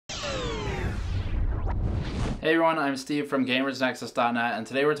Hey everyone, I'm Steve from GamersNexus.net, and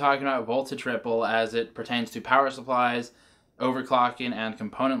today we're talking about voltage ripple as it pertains to power supplies, overclocking, and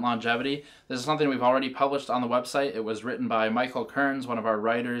component longevity. This is something we've already published on the website. It was written by Michael Kearns, one of our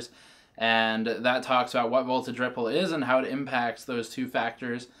writers, and that talks about what voltage ripple is and how it impacts those two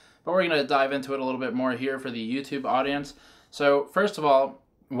factors. But we're going to dive into it a little bit more here for the YouTube audience. So first of all,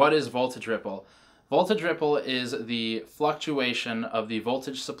 what is voltage ripple? Voltage ripple is the fluctuation of the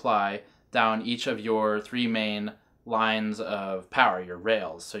voltage supply down each of your three main lines of power, your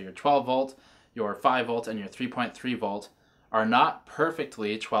rails. So your 12 volt, your 5 volt, and your 3.3 volt are not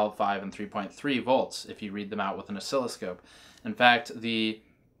perfectly 12, 5, and 3.3 volts if you read them out with an oscilloscope. In fact, the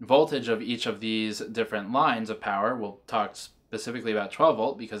voltage of each of these different lines of power, we'll talk specifically about 12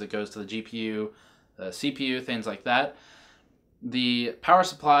 volt because it goes to the GPU, the CPU, things like that. The power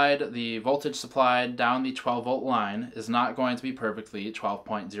supplied, the voltage supplied down the 12 volt line is not going to be perfectly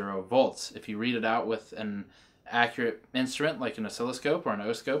 12.0 volts. If you read it out with an accurate instrument like an oscilloscope or an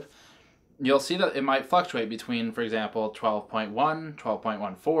O-scope, you'll see that it might fluctuate between, for example, 12.1,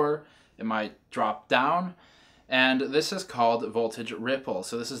 12.14. It might drop down, and this is called voltage ripple.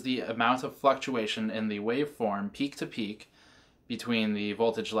 So this is the amount of fluctuation in the waveform peak to peak between the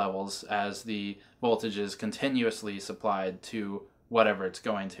voltage levels as the voltage is continuously supplied to whatever it's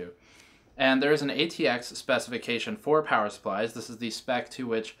going to. And there is an ATX specification for power supplies. This is the spec to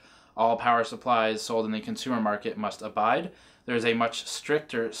which all power supplies sold in the consumer market must abide. There's a much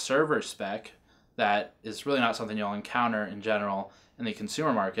stricter server spec that is really not something you'll encounter in general in the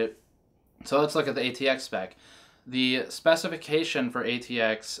consumer market. So let's look at the ATX spec. The specification for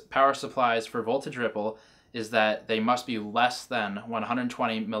ATX power supplies for voltage ripple is that they must be less than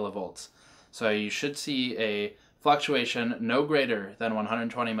 120 millivolts. So you should see a fluctuation no greater than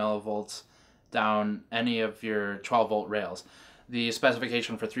 120 millivolts down any of your 12 volt rails. The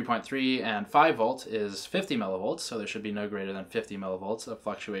specification for 3.3 and 5 volt is 50 millivolts, so there should be no greater than 50 millivolts of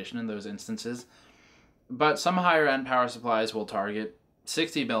fluctuation in those instances. But some higher end power supplies will target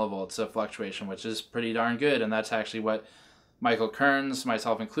 60 millivolts of fluctuation, which is pretty darn good, and that's actually what Michael Kearns,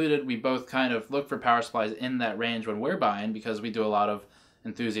 myself included, we both kind of look for power supplies in that range when we're buying because we do a lot of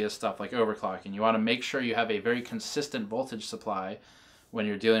enthusiast stuff like overclocking. You want to make sure you have a very consistent voltage supply when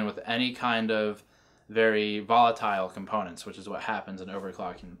you're dealing with any kind of very volatile components, which is what happens in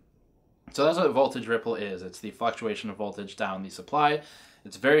overclocking. So that's what voltage ripple is. It's the fluctuation of voltage down the supply.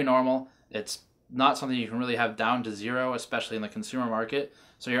 It's very normal. It's not something you can really have down to zero, especially in the consumer market.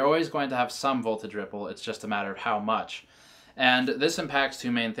 So you're always going to have some voltage ripple. It's just a matter of how much. And this impacts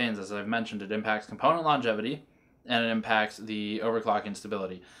two main things. As I've mentioned, it impacts component longevity and it impacts the overclocking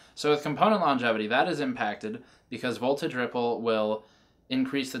stability. So with component longevity, that is impacted because voltage ripple will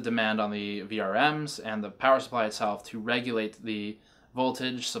increase the demand on the VRMs and the power supply itself to regulate the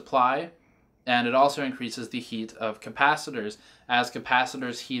voltage supply, and it also increases the heat of capacitors. As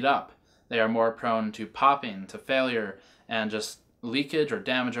capacitors heat up, they are more prone to popping, to failure, and just leakage or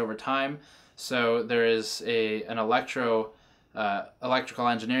damage over time. So there is an electrical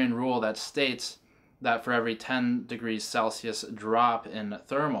engineering rule that states that for every 10 degrees Celsius drop in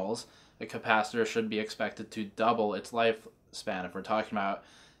thermals, a capacitor should be expected to double its lifespan if we're talking about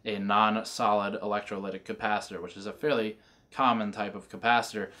a non-solid electrolytic capacitor, which is a fairly common type of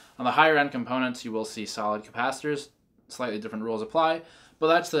capacitor. On the higher end components, you will see solid capacitors. Slightly different rules apply, but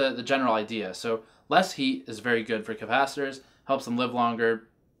that's the general idea. So less heat is very good for capacitors, helps them live longer,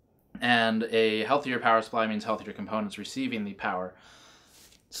 and a healthier power supply means healthier components receiving the power.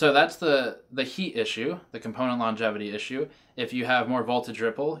 So that's the heat issue, the component longevity issue. If you have more voltage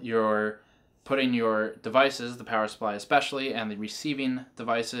ripple, you're putting your devices, the power supply especially, and the receiving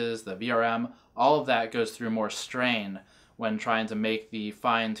devices, the VRM, all of that goes through more strain when trying to make the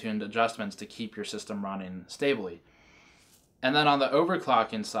fine-tuned adjustments to keep your system running stably. And then on the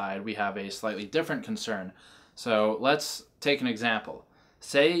overclocking side, we have a slightly different concern. So let's take an example.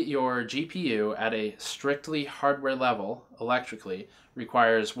 Say your GPU at a strictly hardware level, electrically,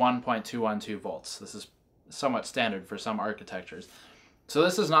 requires 1.212 volts. This is somewhat standard for some architectures. So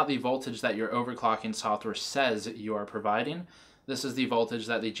this is not the voltage that your overclocking software says you are providing. This is the voltage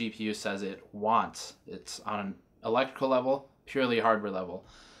that the GPU says it wants. It's on an electrical level, purely hardware level.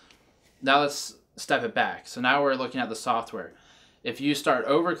 Now let's step it back. So now we're looking at the software. If you start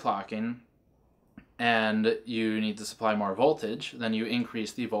overclocking and you need to supply more voltage, then you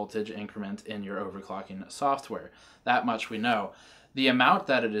increase the voltage increment in your overclocking software. That much we know. The amount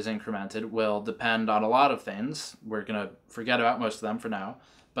that it is incremented will depend on a lot of things. We're going to forget about most of them for now,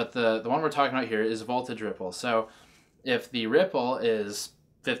 but the one we're talking about here is voltage ripple. So if the ripple is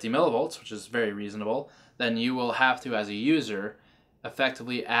 50 millivolts, which is very reasonable, then you will have to, as a user,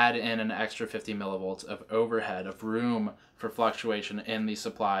 effectively add in an extra 50 millivolts of overhead, of room for fluctuation in the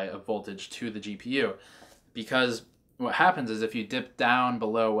supply of voltage to the GPU. Because what happens is if you dip down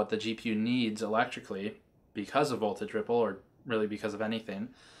below what the GPU needs electrically because of voltage ripple, or really because of anything,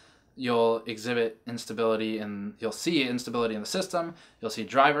 you'll exhibit instability and you'll see instability in the system. You'll see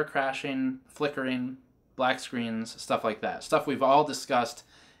driver crashing, flickering, black screens, stuff like that. Stuff we've all discussed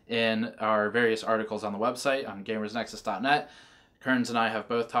in our various articles on the website on gamersnexus.net. Kearns and I have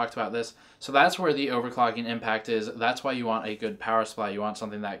both talked about this. So that's where the overclocking impact is. That's why you want a good power supply. You want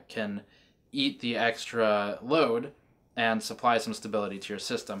something that can eat the extra load and supply some stability to your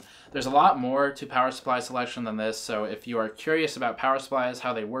system. There's a lot more to power supply selection than this, so if you are curious about power supplies,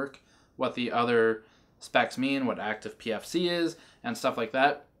 how they work, what the other specs mean, what active PFC is, and stuff like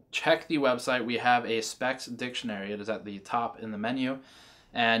that, check the website. We have a specs dictionary. It is at the top in the menu,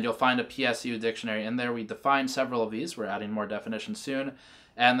 and you'll find a PSU dictionary in there. We define several of these. We're adding more definitions soon.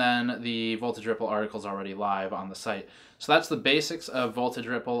 And then the voltage ripple article is already live on the site. So that's the basics of voltage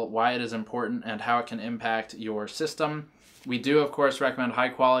ripple, why it is important, and how it can impact your system. We do, of course, recommend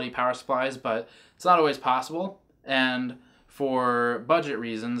high-quality power supplies, but it's not always possible. And for budget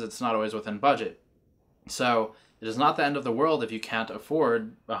reasons, it's not always within budget. So it is not the end of the world if you can't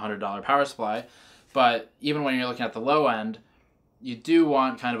afford a $100 power supply. But even when you're looking at the low end, you do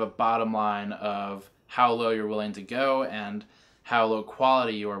want kind of a bottom line of how low you're willing to go and how low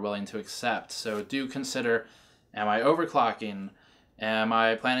quality you are willing to accept. So do consider, am I overclocking? Am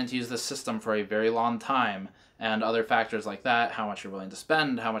I planning to use this system for a very long time? And other factors like that, how much you're willing to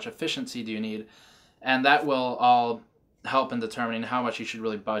spend, how much efficiency do you need? And that will all help in determining how much you should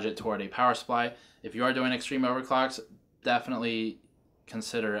really budget toward a power supply. If you are doing extreme overclocks, definitely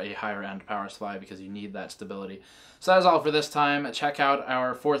consider a higher end power supply because you need that stability. So that's all for this time. Check out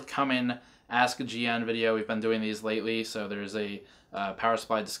our forthcoming Ask a GN video. We've been doing these lately, so there's a power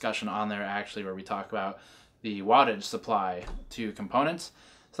supply discussion on there actually where we talk about the wattage supply to components.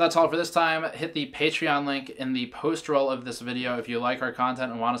 So that's all for this time. Hit the Patreon link in the post roll of this video if you like our content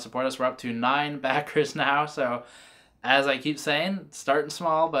and want to support us. We're up to 9 backers now, so as I keep saying, starting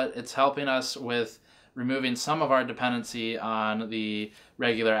small, but it's helping us with removing some of our dependency on the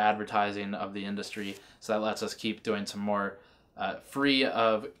regular advertising of the industry, so that lets us keep doing some more free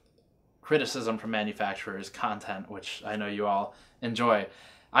of criticism from manufacturers content, which I know you all enjoy.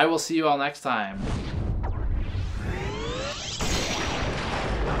 I will see you all next time.